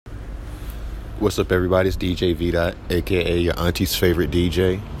What's up, everybody? It's DJ V-Dot, a.k.a. your auntie's favorite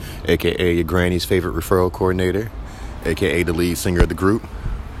DJ, a.k.a. your granny's favorite referral coordinator, a.k.a. the lead singer of the group,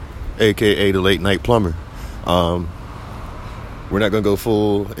 a.k.a. the late night plumber. We're not going to go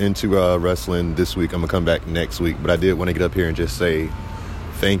full into wrestling this week. I'm going to come back next week. But I did want to get up here and just say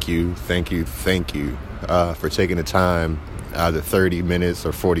thank you for taking the time, either 30 minutes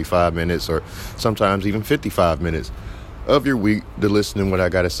or 45 minutes or sometimes even 55 minutes of your week to listen to what I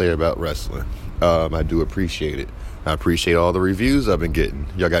got to say about wrestling. I do appreciate it. I appreciate all the reviews I've been getting.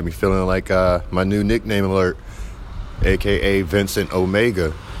 Y'all got me feeling like my new nickname alert, a.k.a. Vincent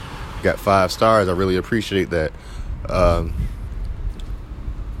Omega. Got 5 stars. I really appreciate that.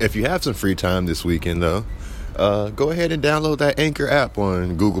 If you have some free time this weekend, though, go ahead and download that Anchor app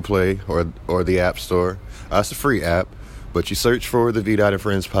on Google Play or the App Store. It's a free app, but you search for the V-Dot and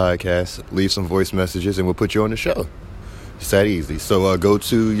Friends podcast, leave some voice messages, and we'll put you on the show. It's that easy. So go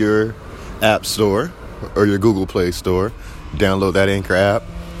to your App Store or your Google Play Store, download that Anchor app.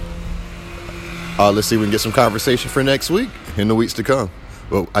 Let's see if we can get some conversation for next week and the weeks to come.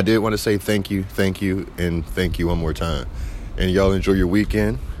 Well, I did want to say thank you, and thank you one more time. And y'all enjoy your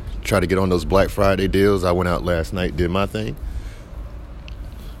weekend. Try to get on those Black Friday deals. I went out last night, did my thing.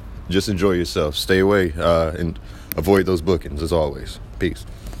 Just enjoy yourself. Stay away and avoid those bookings as always. Peace.